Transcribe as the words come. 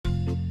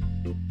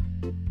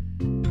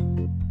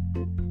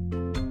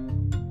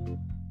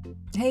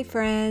Hey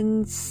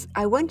friends,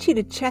 I want you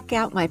to check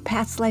out my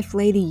Past Life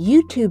Lady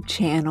YouTube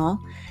channel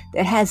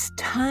that has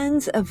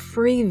tons of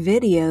free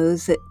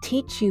videos that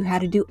teach you how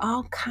to do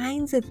all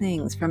kinds of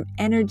things from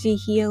energy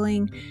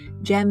healing,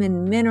 gem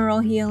and mineral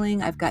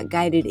healing. I've got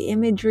guided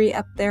imagery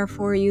up there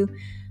for you.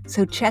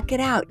 So check it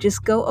out.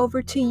 Just go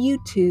over to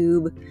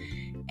YouTube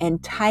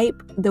and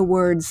type the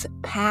words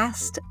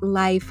Past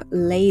Life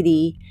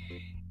Lady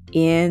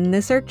in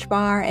the search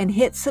bar and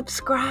hit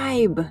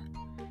subscribe.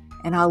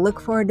 And I'll look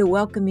forward to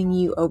welcoming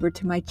you over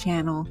to my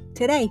channel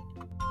today.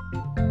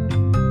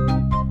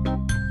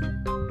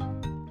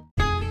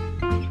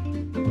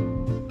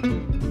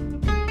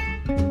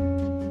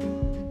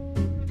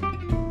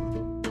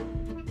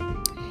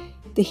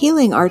 The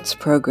Healing Arts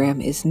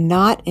program is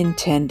not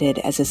intended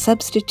as a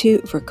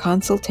substitute for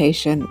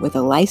consultation with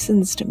a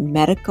licensed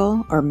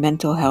medical or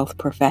mental health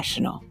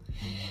professional.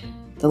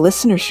 The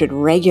listener should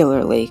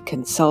regularly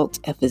consult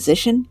a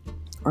physician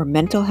or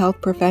mental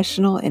health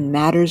professional in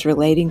matters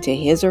relating to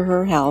his or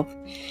her health,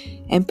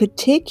 and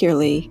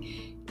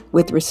particularly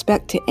with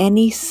respect to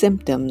any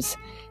symptoms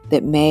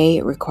that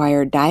may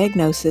require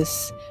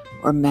diagnosis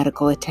or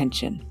medical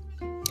attention.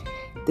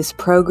 This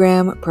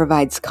program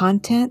provides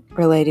content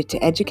related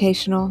to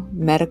educational,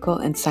 medical,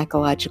 and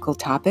psychological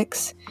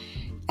topics.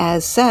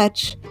 As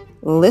such,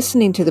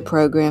 listening to the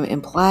program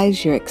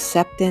implies your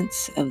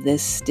acceptance of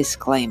this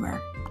disclaimer.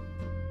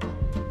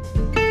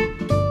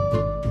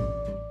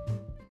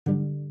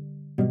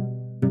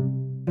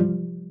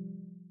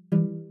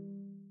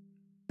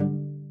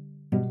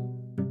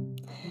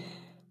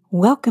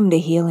 Welcome to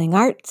Healing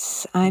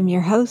Arts. I'm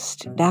your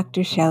host,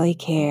 Dr. Shelley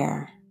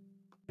Kerr.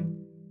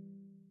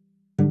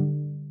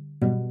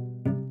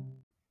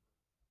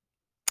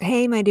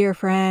 Hey, my dear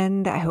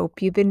friend. I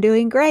hope you've been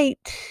doing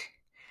great.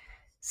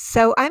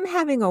 So I'm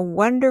having a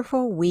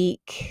wonderful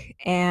week,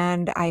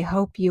 and I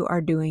hope you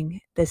are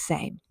doing the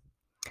same.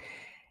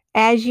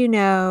 As you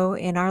know,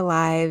 in our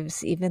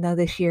lives, even though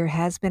this year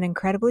has been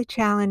incredibly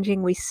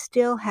challenging, we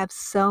still have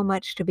so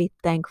much to be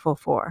thankful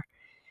for.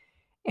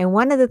 And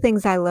one of the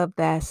things I love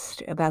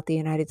best about the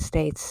United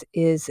States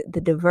is the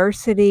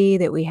diversity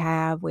that we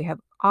have. We have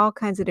all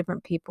kinds of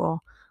different people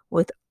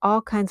with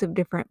all kinds of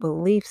different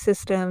belief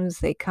systems.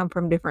 They come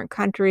from different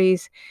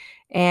countries,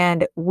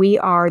 and we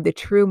are the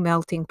true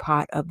melting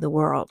pot of the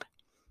world.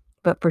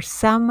 But for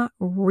some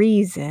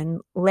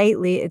reason,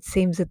 lately, it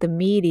seems that the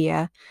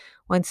media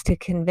wants to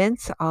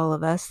convince all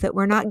of us that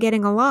we're not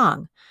getting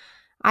along.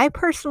 I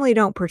personally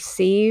don't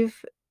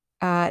perceive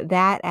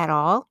that at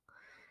all.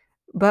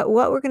 But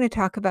what we're going to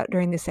talk about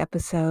during this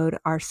episode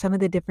are some of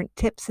the different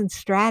tips and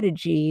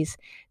strategies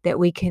that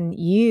we can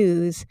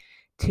use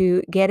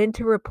to get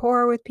into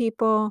rapport with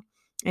people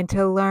and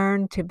to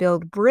learn to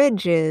build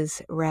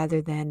bridges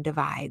rather than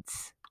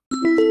divides.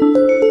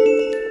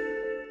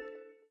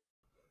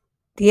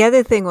 The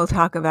other thing we'll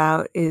talk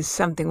about is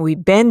something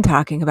we've been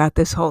talking about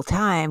this whole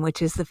time,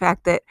 which is the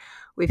fact that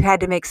we've had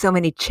to make so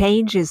many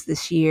changes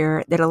this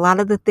year that a lot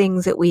of the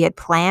things that we had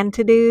planned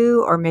to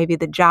do, or maybe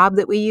the job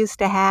that we used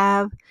to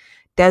have,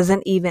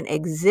 doesn't even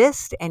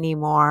exist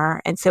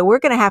anymore. And so we're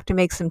going to have to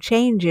make some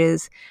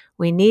changes.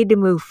 We need to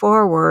move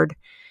forward.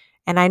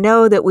 And I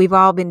know that we've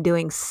all been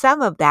doing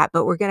some of that,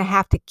 but we're going to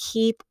have to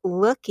keep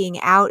looking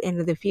out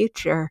into the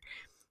future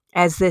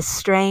as this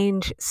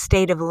strange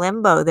state of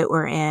limbo that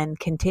we're in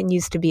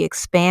continues to be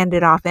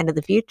expanded off into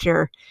the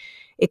future.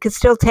 It could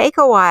still take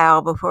a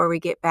while before we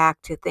get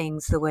back to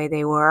things the way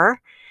they were.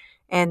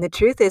 And the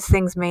truth is,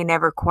 things may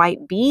never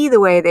quite be the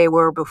way they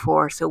were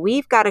before. So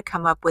we've got to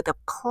come up with a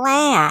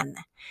plan.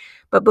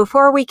 But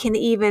before we can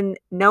even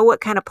know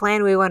what kind of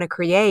plan we want to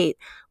create,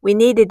 we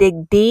need to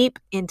dig deep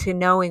into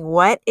knowing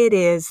what it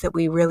is that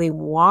we really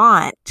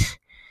want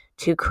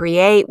to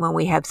create when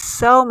we have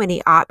so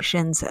many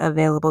options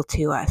available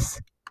to us.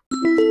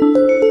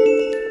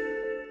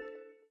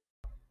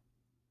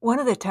 One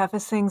of the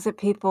toughest things that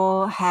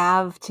people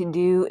have to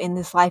do in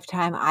this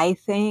lifetime, I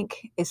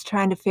think, is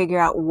trying to figure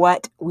out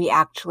what we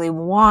actually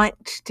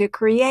want to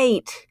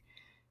create.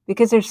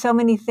 Because there's so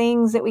many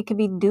things that we could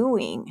be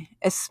doing,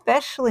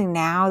 especially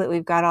now that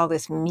we've got all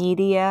this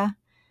media.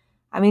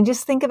 I mean,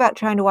 just think about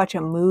trying to watch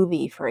a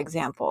movie, for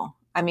example.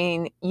 I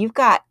mean, you've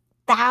got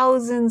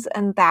thousands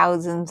and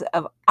thousands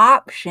of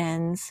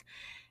options.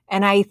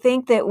 And I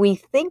think that we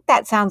think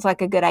that sounds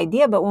like a good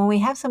idea, but when we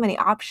have so many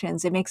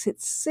options, it makes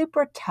it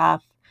super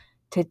tough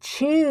to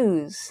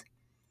choose.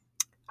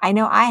 I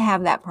know I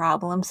have that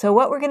problem. So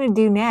what we're going to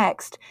do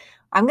next,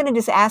 I'm going to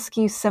just ask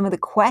you some of the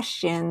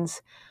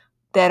questions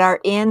that are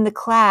in the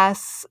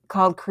class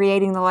called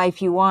Creating the Life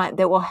You Want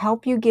that will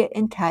help you get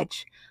in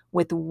touch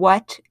with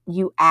what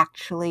you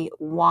actually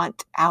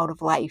want out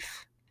of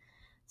life.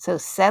 So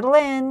settle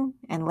in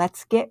and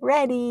let's get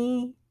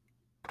ready.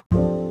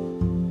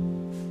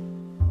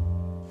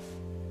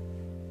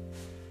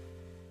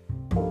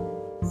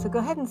 So go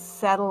ahead and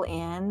settle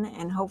in,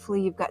 and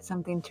hopefully you've got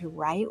something to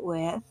write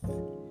with.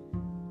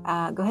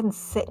 Go ahead and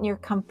sit in your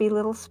comfy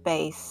little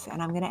space,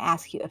 and I'm going to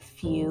ask you a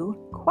few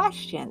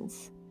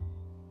questions.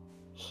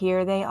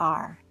 Here they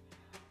are.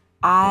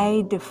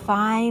 I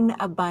define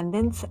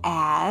abundance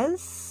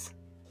as,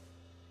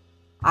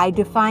 I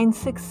define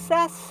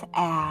success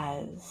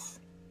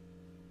as,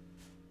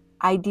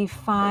 I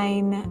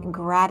define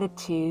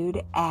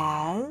gratitude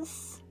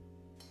as.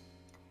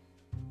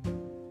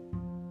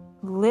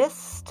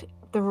 List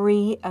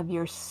 3 of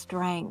your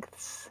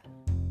strengths.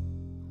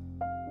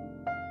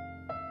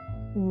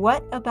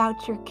 What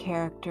about your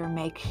character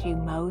makes you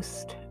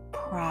most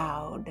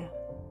proud?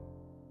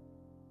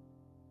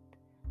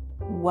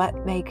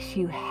 What makes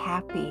you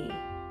happy?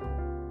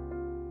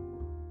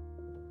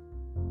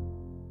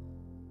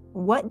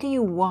 What do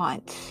you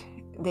want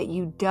that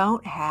you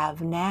don't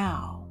have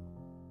now?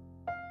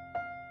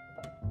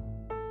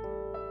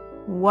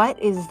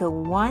 What is the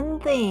one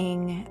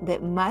thing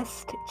that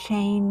must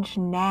change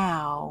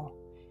now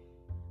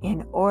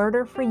in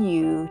order for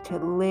you to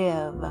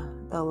live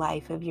the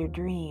life of your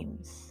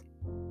dreams?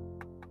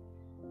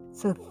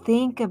 So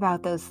think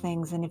about those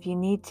things, and if you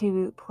need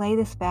to play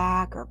this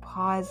back or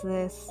pause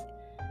this,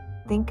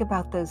 think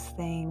about those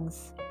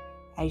things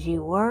as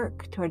you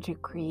work towards you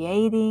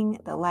creating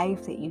the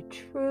life that you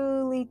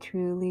truly,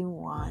 truly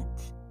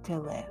want to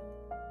live.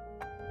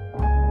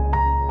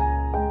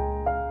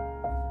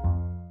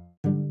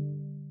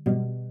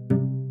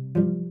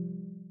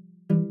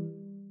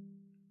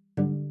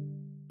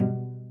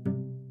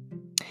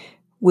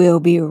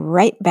 We'll be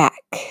right back.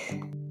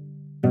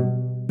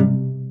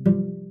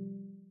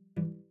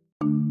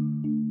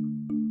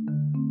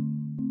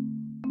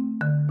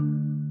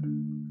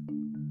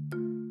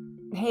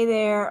 Hey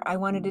there, I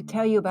wanted to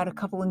tell you about a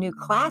couple of new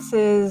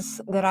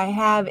classes that I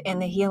have in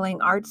the Healing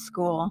Arts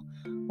School.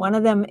 One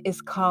of them is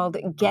called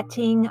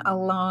Getting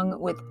Along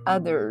with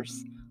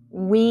Others.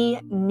 We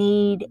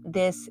need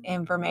this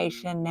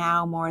information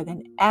now more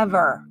than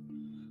ever.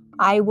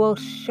 I will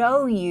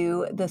show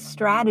you the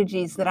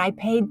strategies that I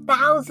paid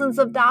thousands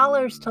of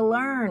dollars to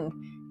learn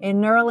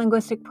in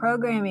neurolinguistic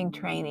programming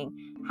training,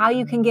 how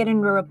you can get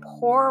into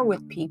rapport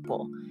with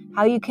people,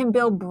 how you can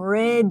build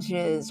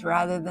bridges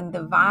rather than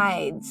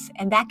divides,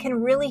 and that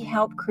can really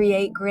help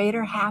create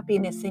greater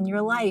happiness in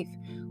your life.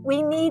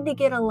 We need to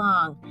get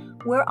along.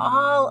 We're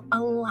all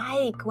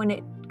alike when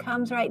it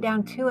comes right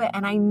down to it,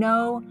 and I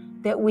know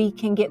that we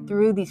can get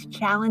through these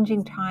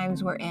challenging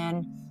times we're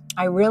in.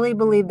 I really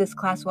believe this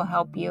class will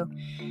help you.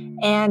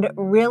 And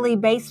really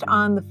based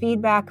on the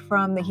feedback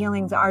from the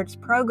Healing Arts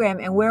program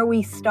and where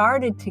we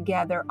started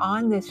together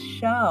on this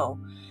show,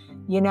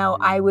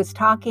 I was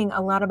talking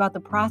a lot about the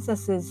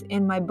processes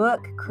in my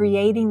book,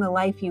 Creating the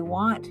Life You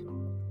Want.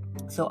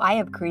 So I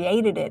have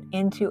created it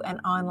into an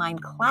online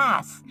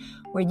class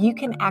where you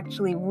can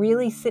actually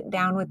really sit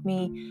down with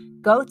me,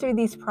 go through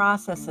these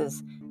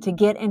processes to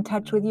get in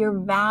touch with your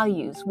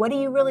values. What do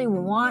you really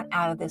want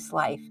out of this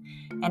life?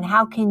 And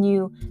how can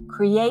you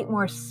create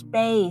more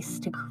space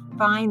to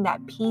find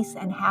that peace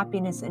and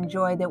happiness and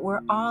joy that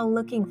we're all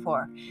looking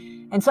for?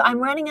 And so I'm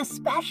running a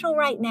special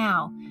right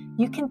now.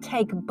 You can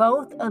take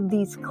both of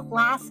these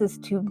classes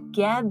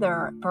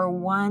together for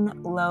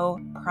one low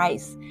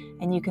price.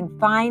 And you can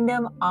find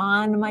them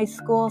on my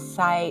school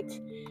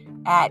site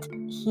at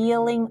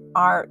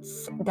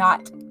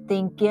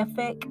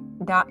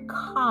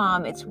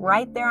healingarts.thinkific.com. It's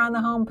right there on the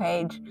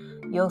homepage.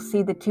 You'll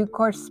see the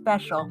 2-course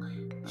special.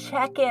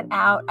 Check it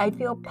out. I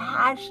feel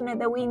passionate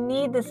that we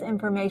need this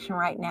information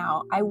right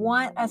now. I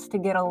want us to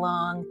get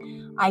along.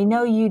 I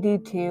know you do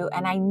too,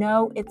 and I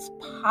know it's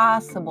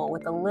possible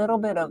with a little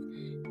bit of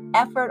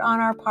effort on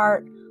our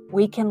part.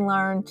 We can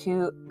learn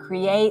to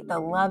create the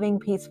loving,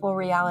 peaceful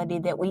reality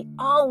that we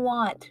all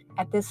want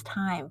at this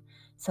time.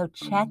 So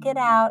check it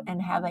out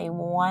and have a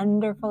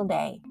wonderful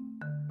day.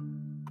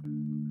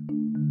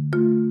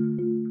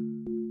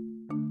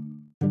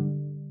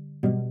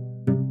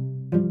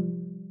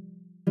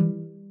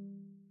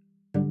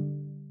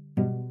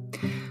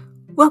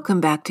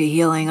 Welcome back to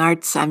Healing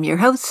Arts. I'm your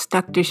host,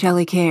 Dr.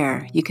 Shelley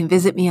Kerr. You can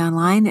visit me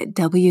online at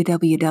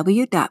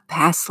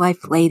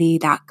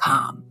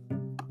www.pastlifelady.com.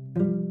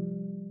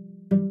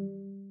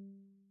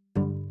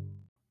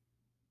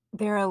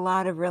 There are a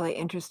lot of really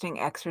interesting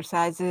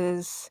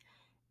exercises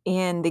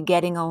in the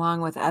Getting Along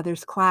with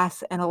Others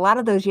class, and a lot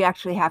of those you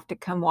actually have to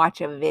come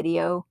watch a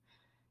video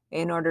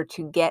in order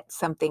to get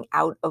something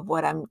out of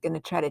what I'm going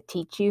to try to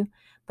teach you.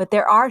 But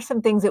there are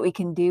some things that we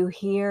can do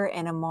here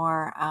in a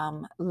more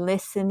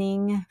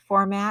listening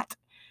format.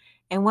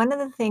 And one of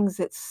the things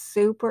that's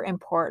super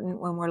important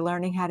when we're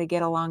learning how to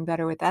get along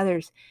better with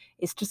others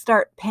is to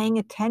start paying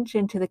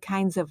attention to the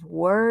kinds of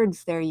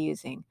words they're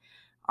using.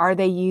 Are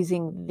they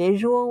using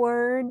visual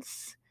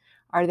words?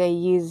 Are they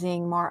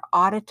using more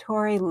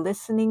auditory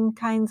listening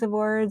kinds of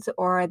words?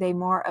 Or are they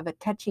more of a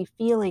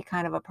touchy-feely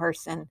kind of a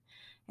person?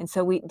 And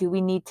so do we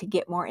need to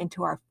get more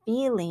into our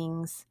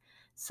feelings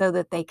so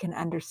that they can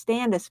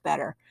understand us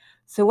better?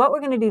 So what we're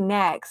going to do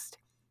next,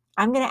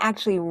 I'm going to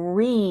actually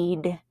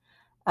read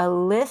a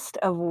list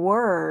of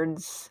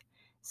words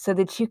so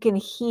that you can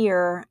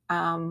hear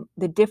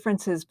the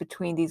differences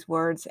between these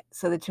words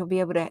so that you'll be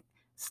able to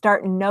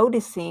start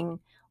noticing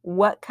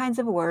what kinds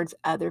of words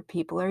other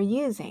people are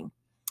using.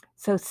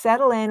 So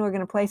settle in. We're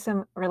going to play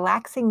some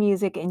relaxing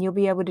music and you'll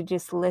be able to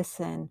just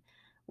listen,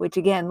 which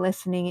again,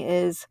 listening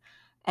is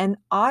an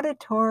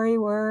auditory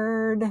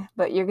word,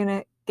 but you're going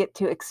to get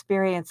to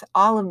experience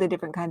all of the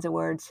different kinds of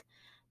words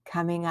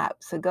coming up.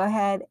 So go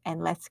ahead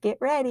and let's get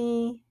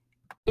ready.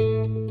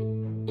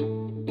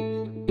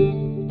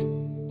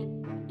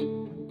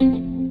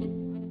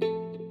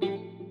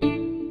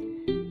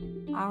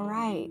 All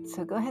right,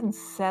 so go ahead and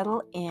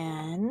settle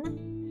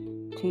in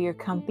to your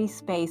comfy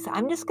space.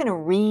 I'm just going to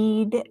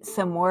read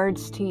some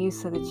words to you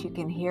so that you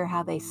can hear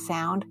how they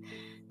sound.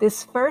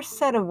 This first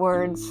set of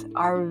words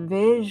are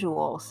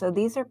visual. So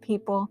these are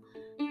people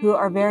who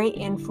are very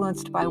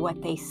influenced by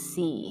what they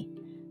see.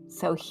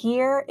 So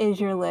here is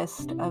your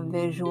list of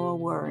visual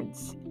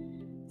words.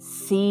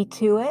 See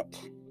to it,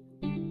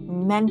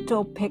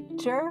 mental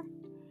picture,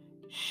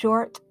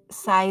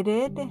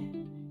 short-sighted,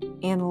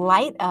 in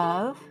light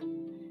of,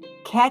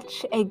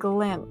 catch a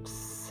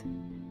glimpse,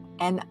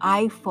 an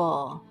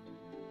eyeful,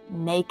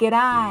 naked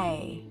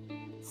eye,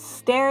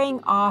 staring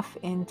off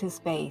into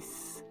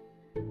space,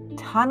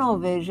 tunnel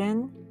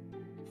vision,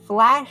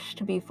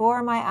 flashed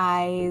before my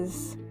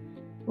eyes,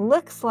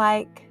 looks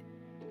like,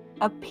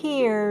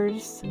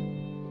 appears,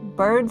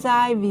 bird's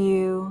eye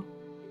view,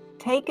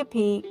 take a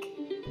peek,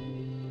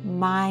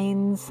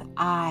 mind's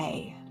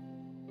eye.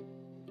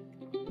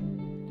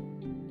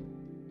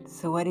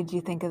 So what did you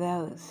think of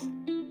those?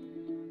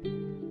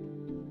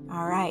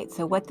 All right,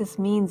 so what this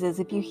means is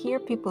if you hear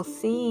people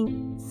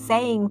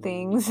saying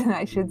things,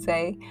 I should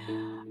say,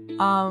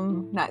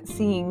 not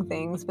seeing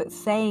things, but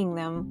saying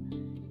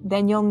them,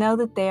 then you'll know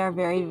that they are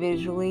very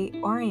visually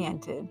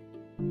oriented.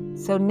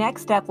 So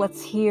next up,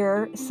 let's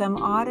hear some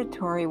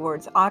auditory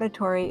words.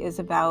 Auditory is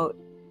about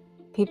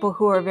people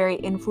who are very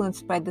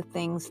influenced by the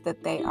things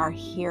that they are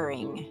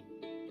hearing.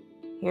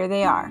 Here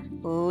they are.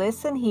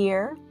 Listen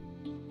here.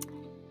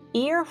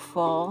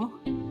 Earful,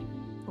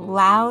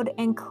 loud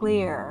and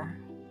clear.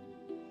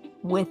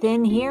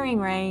 Within hearing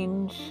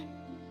range,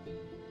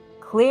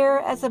 clear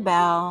as a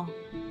bell,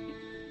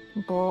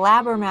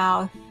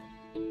 blabbermouth,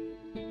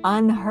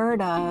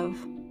 unheard of,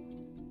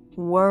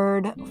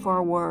 word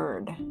for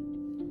word.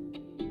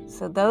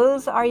 So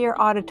those are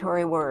your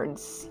auditory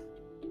words.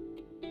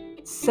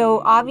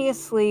 So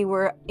obviously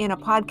we're in a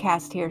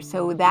podcast here,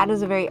 so that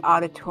is a very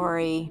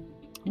auditory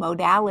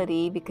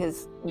modality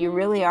because you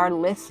really are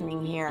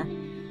listening here.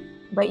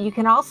 But you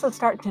can also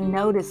start to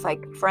notice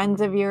like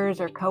friends of yours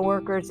or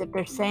coworkers, if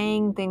they're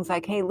saying things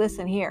like, hey,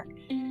 listen here,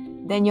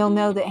 then you'll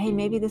know that, hey,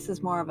 maybe this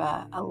is more of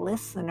a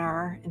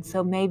listener. And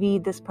so maybe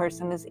this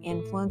person is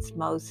influenced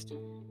most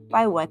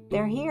by what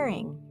they're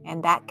hearing.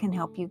 And that can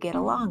help you get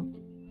along.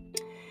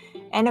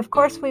 And of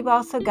course, we've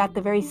also got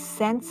the very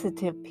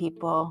sensitive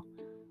people.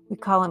 We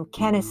call them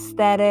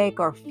kinesthetic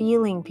or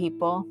feeling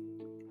people.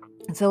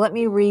 And so let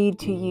me read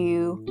to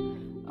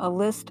you a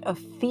list of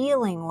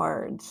feeling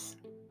words.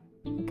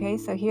 Okay,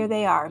 so here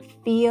they are.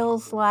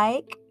 Feels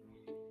like,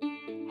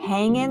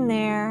 hang in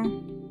there,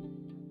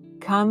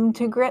 come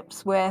to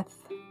grips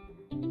with,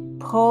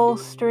 pull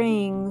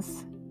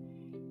strings,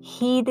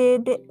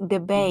 heated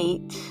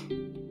debate,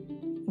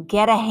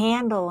 get a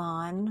handle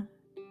on,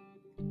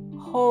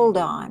 hold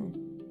on.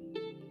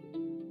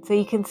 So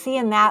you can see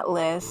in that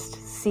list,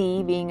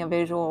 see being a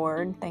visual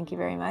word, thank you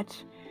very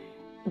much.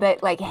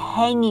 But like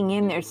hanging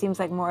in there seems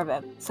like more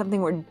of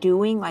something we're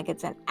doing, like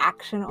it's an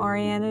action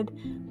oriented,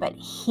 but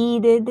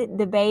heated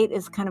debate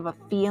is kind of a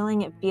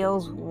feeling. It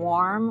feels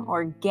warm,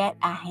 or get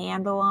a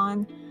handle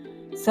on.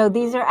 So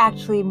these are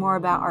actually more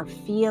about our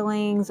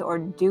feelings or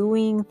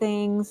doing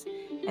things.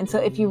 And so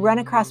if you run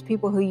across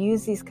people who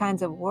use these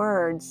kinds of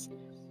words,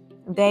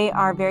 they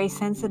are very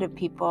sensitive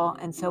people.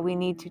 And so we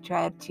need to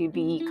try to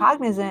be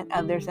cognizant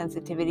of their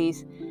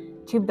sensitivities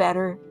to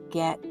better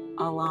get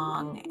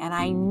along. And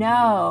I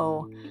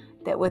know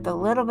that with a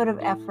little bit of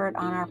effort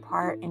on our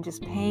part and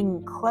just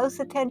paying close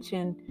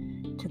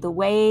attention to the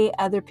way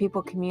other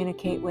people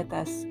communicate with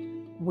us,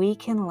 we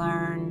can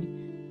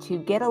learn to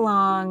get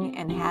along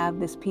and have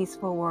this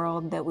peaceful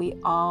world that we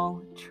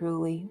all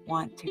truly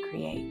want to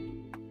create.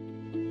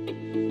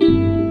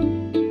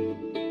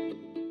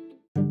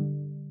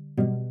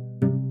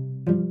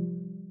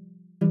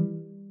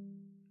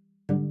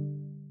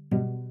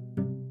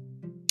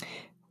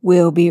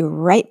 We'll be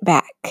right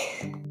back.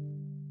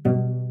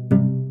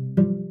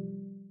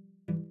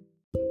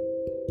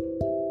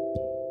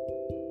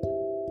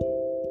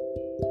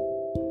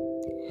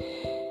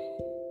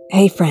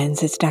 Hey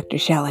friends, it's Dr.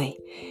 Shelley.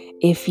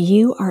 If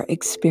you are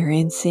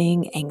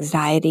experiencing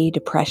anxiety,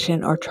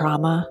 depression, or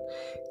trauma,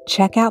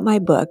 check out my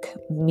book,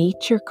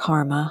 Meet Your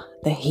Karma,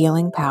 The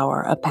Healing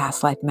Power of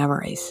Past Life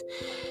Memories.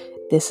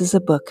 This is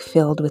a book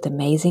filled with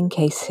amazing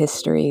case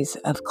histories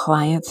of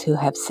clients who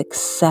have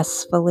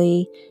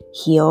successfully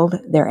healed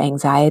their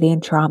anxiety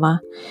and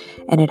trauma,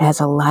 and it has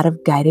a lot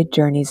of guided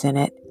journeys in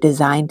it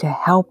designed to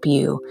help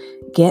you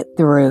get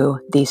through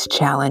these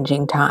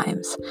challenging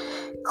times.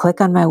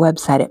 Click on my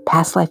website at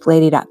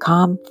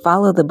pastlifelady.com,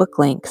 follow the book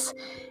links,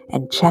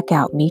 and check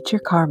out Meet Your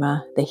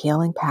Karma, The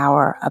Healing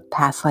Power of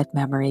Past Life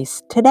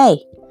Memories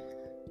today.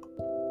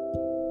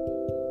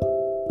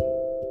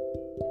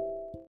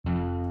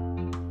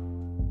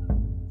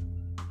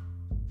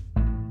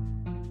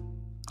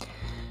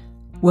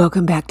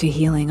 Welcome back to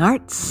Healing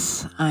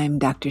Arts. I'm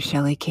Dr.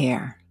 Shelley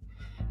Kerr.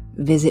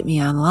 Visit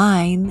me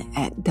online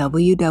at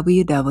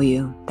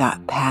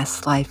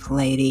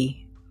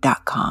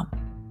www.pastlifelady.com.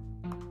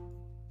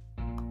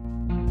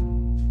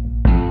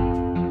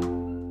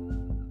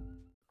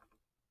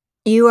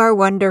 You are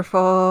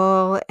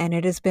wonderful, and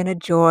it has been a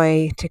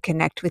joy to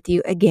connect with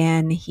you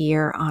again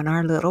here on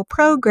our little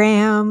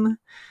program.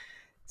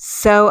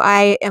 So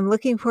I am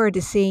looking forward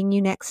to seeing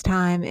you next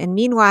time. And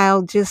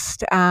meanwhile,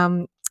 just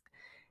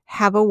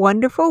have a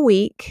wonderful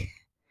week.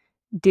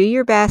 Do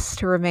your best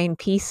to remain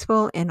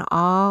peaceful in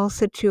all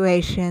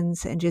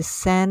situations and just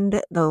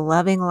send the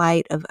loving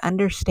light of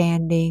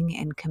understanding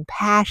and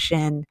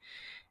compassion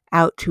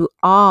out to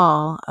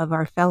all of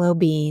our fellow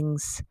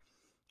beings.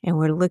 And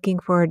we're looking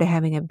forward to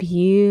having a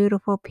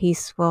beautiful,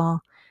 peaceful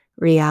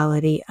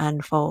reality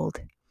unfold.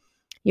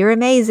 You're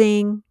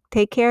amazing.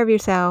 Take care of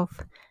yourself.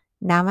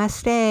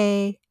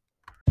 Namaste.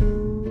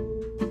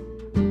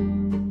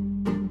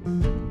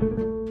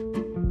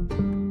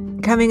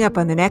 Coming up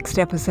on the next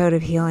episode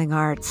of Healing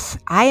Arts,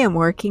 I am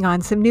working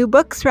on some new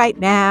books right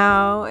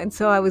now. And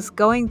so I was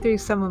going through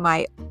some of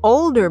my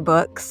older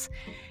books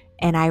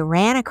and I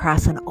ran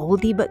across an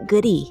oldie but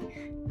goodie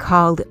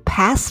called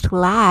Past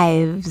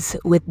Lives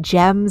with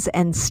Gems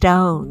and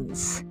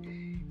Stones.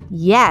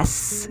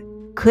 Yes,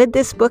 could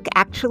this book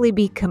actually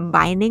be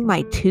combining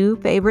my two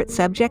favorite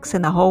subjects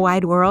in the whole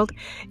wide world?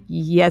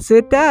 Yes,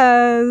 it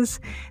does.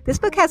 This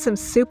book has some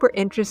super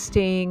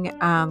interesting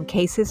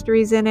case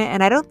histories in it,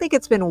 and I don't think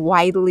it's been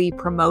widely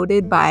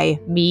promoted by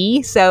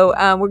me. So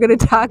we're going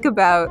to talk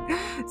about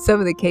some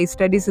of the case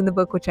studies in the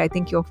book, which I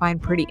think you'll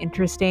find pretty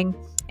interesting.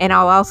 And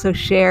I'll also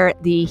share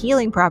the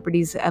healing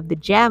properties of the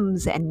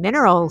gems and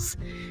minerals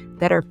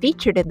that are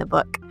featured in the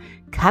book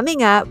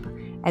coming up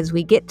as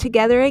we get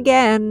together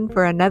again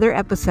for another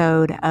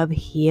episode of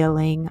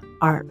Healing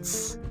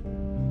Arts.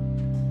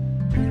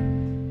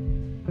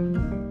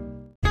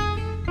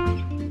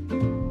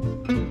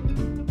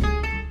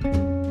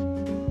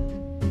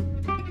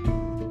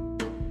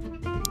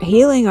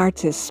 Healing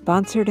Arts is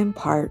sponsored in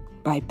part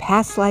by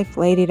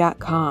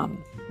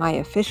PastLifeLady.com, my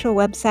official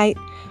website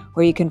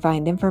where you can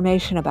find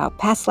information about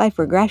past life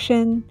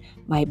regression,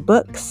 my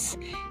books,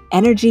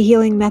 energy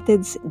healing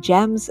methods,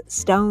 gems,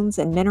 stones,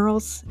 and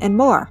minerals, and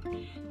more.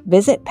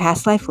 Visit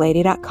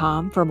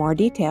PastLifeLady.com for more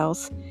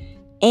details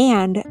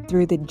and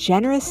through the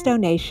generous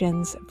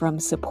donations from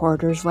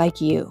supporters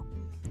like you.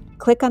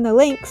 Click on the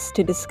links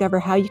to discover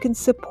how you can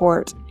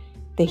support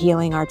the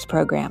Healing Arts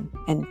program.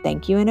 And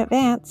thank you in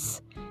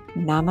advance.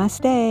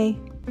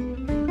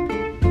 Namaste.